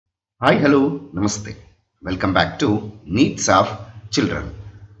Hi, hello, namaste. Welcome back to Needs of Children.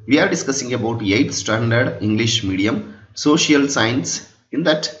 We are discussing about 8th Standard English Medium Social Science, in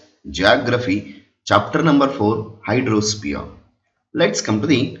that Geography, Chapter number 4, Hydrosphere. Let's come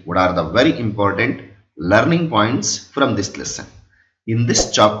to what are the very important learning points from this lesson. In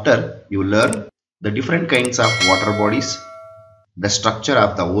this chapter, you learn the different kinds of water bodies, the structure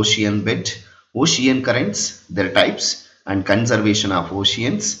of the ocean bed, ocean currents, their types, and conservation of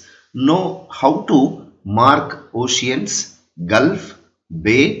oceans. Know how to mark oceans, gulf,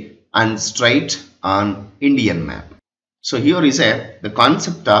 bay, and strait on Indian map. So here is the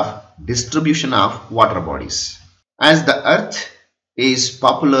concept of distribution of water bodies. As the Earth is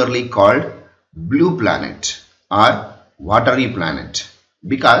popularly called blue planet or watery planet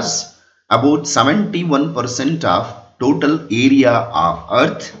because about 71% of total area of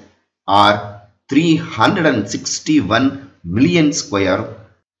Earth or 361 million square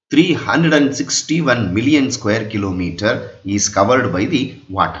kilometer is covered by the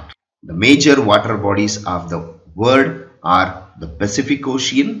water. The major water bodies of the world are the Pacific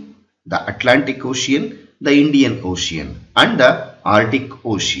Ocean, the Atlantic Ocean, the Indian Ocean, and the Arctic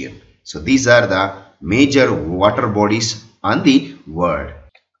Ocean. So these are the major water bodies on the world.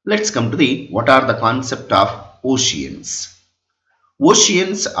 Let's come to what are the concept of oceans.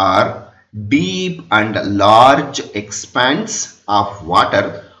 Oceans are deep and large expanse of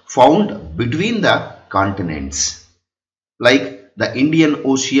water found between the continents, like the Indian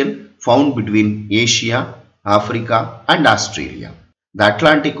Ocean found between Asia, Africa and Australia, the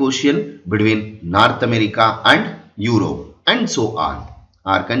Atlantic Ocean between North America and Europe, and so on,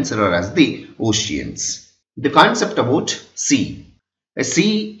 are considered as the oceans. The concept about sea. A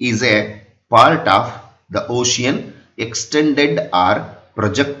sea is a part of the ocean extended or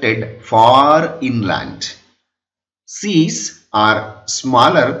projected far inland. Seas are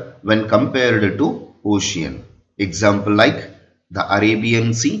smaller when compared to ocean. Example like the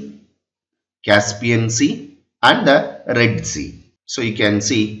Arabian Sea, Caspian Sea and the Red Sea. So you can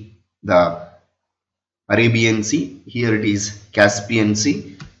see the Arabian Sea, here it is Caspian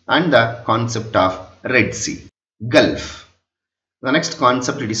Sea, and the concept of Red Sea. Gulf. The next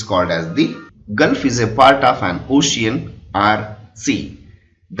concept it is called as the Gulf is a part of an ocean or sea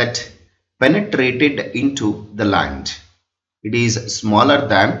that penetrated into the land. It is smaller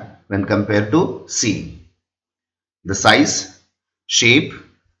than when compared to sea. The size, shape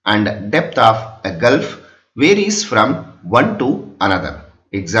and depth of a gulf varies from one to another.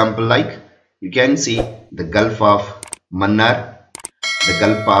 Example like you can see the Gulf of Mannar, the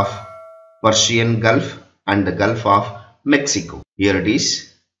Gulf of Persian Gulf and the Gulf of Mexico. Here it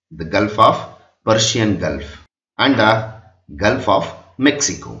is the Gulf of Persian Gulf and the Gulf of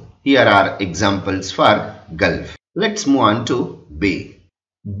Mexico. Here are examples for Gulf. Let's move on to bay.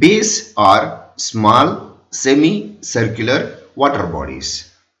 Bays are small semi-circular water bodies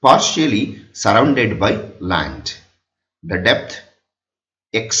partially surrounded by land. The depth,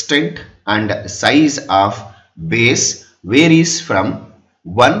 extent and size of bays varies from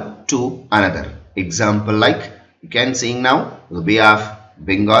one to another. Example like you can see now the Bay of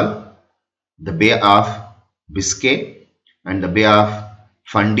Bengal, the Bay of Biscay and the Bay of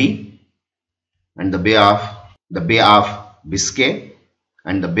Fundy and the Bay of Biscay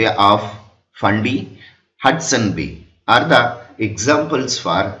and the Bay of Fundy, Hudson Bay are the examples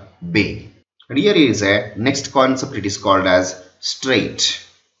for bay. And here is a next concept, it is called as strait.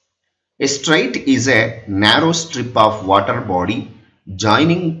 A strait is a narrow strip of water body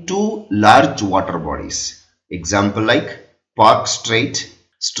joining two large water bodies. Example like Park Strait,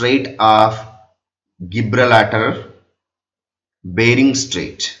 Strait of Gibraltar, Bering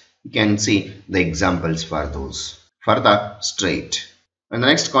Strait. You can see the examples for those for the strait. And the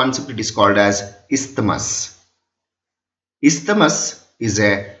next concept it is called as isthmus. Isthmus is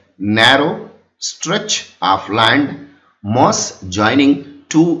a narrow stretch of land mass joining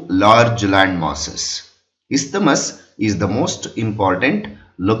two large land masses. Isthmus is the most important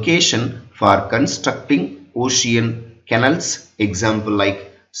location for constructing ocean canals. Example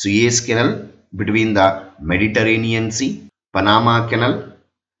like Suez Canal between the Mediterranean Sea, Panama Canal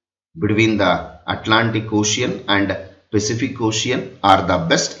between the Atlantic Ocean and Pacific Ocean are the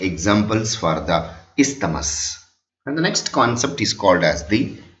best examples for the isthmus. And the next concept is called as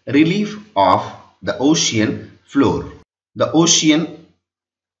the relief of the ocean floor. The ocean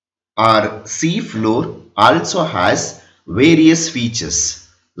or sea floor also has various features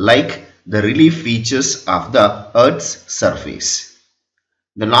like the relief features of the Earth's surface.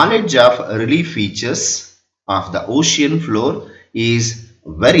 The knowledge of relief features of the ocean floor is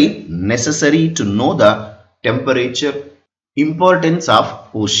very necessary to know the temperature, Importance of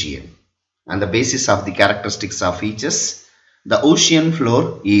ocean and the basis of the characteristics of each is the ocean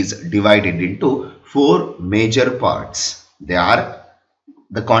floor is divided into four major parts. They are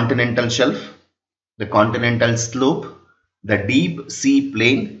the continental shelf, the continental slope, the deep sea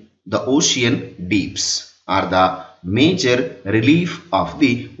plain, the ocean deeps are the major relief of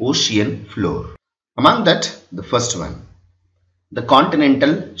the ocean floor. Among that, the first one, the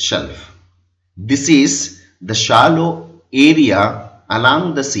continental shelf. This is the shallow area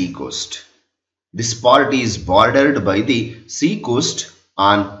along the sea coast. This part is bordered by the sea coast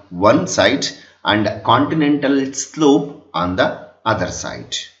on one side and continental slope on the other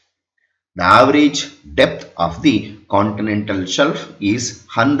side. The average depth of the continental shelf is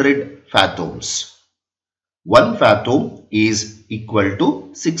 100 fathoms. 1 fathom is equal to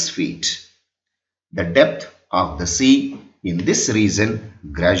 6 feet. The depth of the sea in this region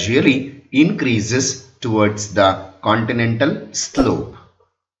gradually increases towards the continental slope.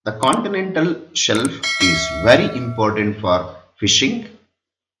 The continental shelf is very important for fishing,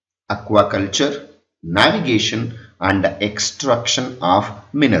 aquaculture, navigation and extraction of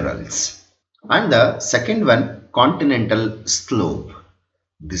minerals. And the second one, continental slope.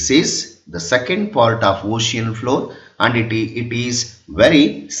 This is the second part of ocean floor and it is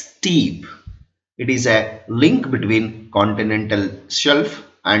very steep. It is a link between continental shelf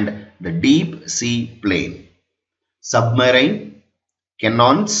and the deep sea plain. Submarine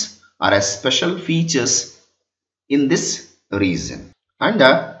cannons are a special features in this region. And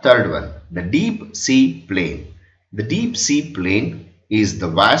the third one, the deep sea plain. The deep sea plain is the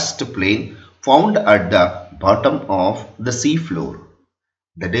vast plain found at the bottom of the sea floor.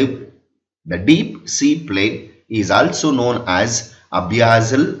 The deep sea plain is also known as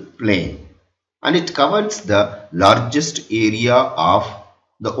abyssal plain and it covers the largest area of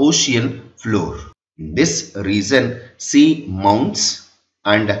the ocean floor. In this region, sea mounts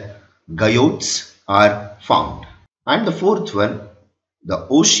and guyots are found. And the fourth one, the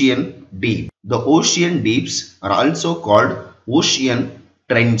ocean deep. The ocean deeps are also called ocean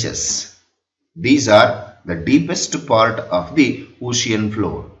trenches. These are the deepest part of the ocean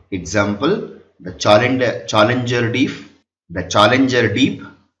floor. Example, the Challenger Deep. The Challenger Deep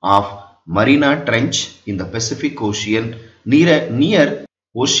of Mariana Trench in the Pacific Ocean near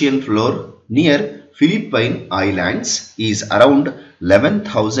ocean floor near Philippine Islands is around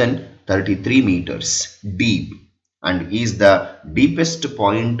 11,033 meters deep and is the deepest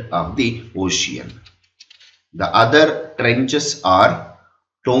point of the ocean. The other trenches are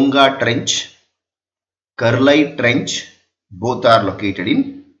Tonga Trench, Curlie Trench, both are located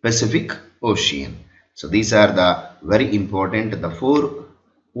in Pacific Ocean. So these are the very important, the four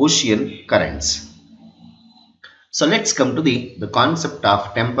ocean currents. So let's come to the concept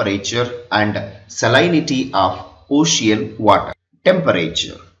of temperature and salinity of ocean water.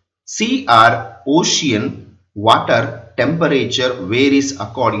 Temperature. Sea or ocean water temperature varies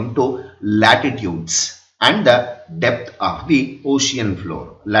according to latitudes and the depth of the ocean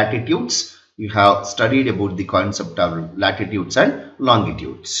floor. Latitudes, you have studied about the concept of latitudes and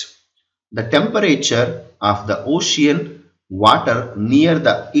longitudes. The temperature of the ocean water near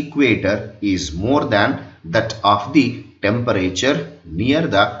the equator is more than that of the temperature near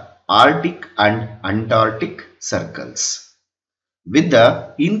the Arctic and Antarctic circles. With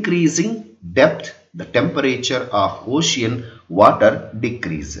the increasing depth, the temperature of ocean water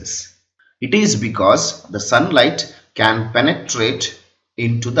decreases. It is because the sunlight can penetrate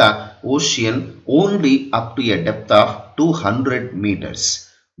into the ocean only up to a depth of 200 meters.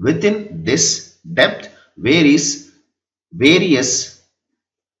 Within this depth, various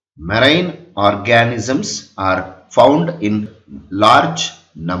marine organisms are found in large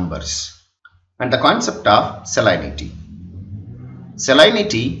numbers. And the concept of salinity.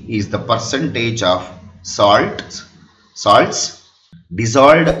 Salinity is the percentage of salts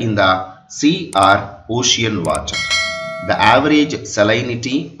dissolved in the sea or ocean water. The average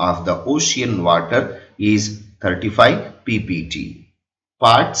salinity of the ocean water is 35 ppt.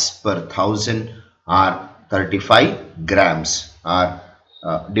 Parts per thousand are 35 grams or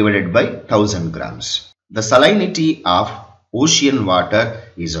divided by 1000 grams. The salinity of ocean water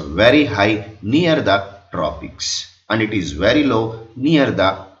is very high near the tropics and it is very low near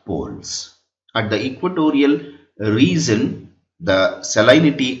the poles. At the equatorial region, the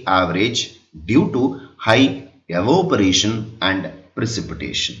salinity average due to high evaporation and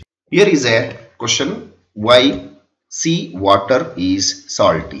precipitation. Here is a question: why sea water is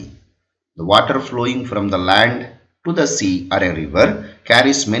salty? The water flowing from the land to the sea or a river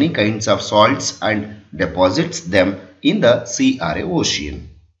carries many kinds of salts and deposits them in the sea or a ocean.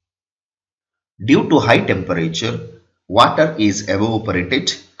 Due to high temperature, water is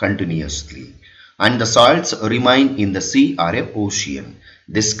evaporated continuously and the salts remain in the sea or a ocean.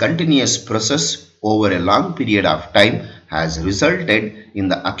 This continuous process over a long period of time has resulted in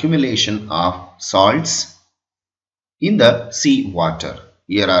the accumulation of salts in the sea water.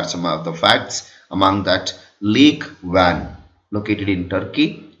 Here are some of the facts. Among that, Lake Van located in Turkey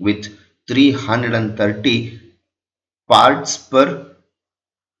with 330 parts per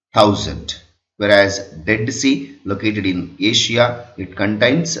thousand, whereas Dead Sea located in Asia, it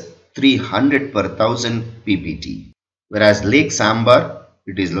contains 300 per thousand ppt, whereas Lake Sambar,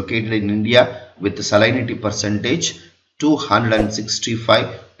 it is located in India with salinity percentage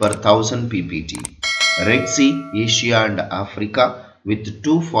 265 per thousand ppt. Red Sea, Asia and Africa with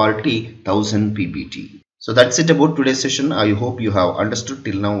 240,000 ppt. So that's it about today's session. I hope you have understood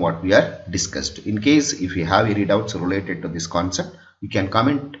till now what we are discussed. In case if you have any doubts related to this concept, you can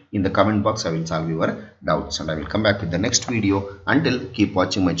comment in the comment box. I will solve your doubts and I will come back with the next video. Until, keep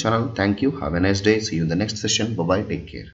watching my channel. Thank you. Have a nice day. See you in the next session. Bye bye. Take care.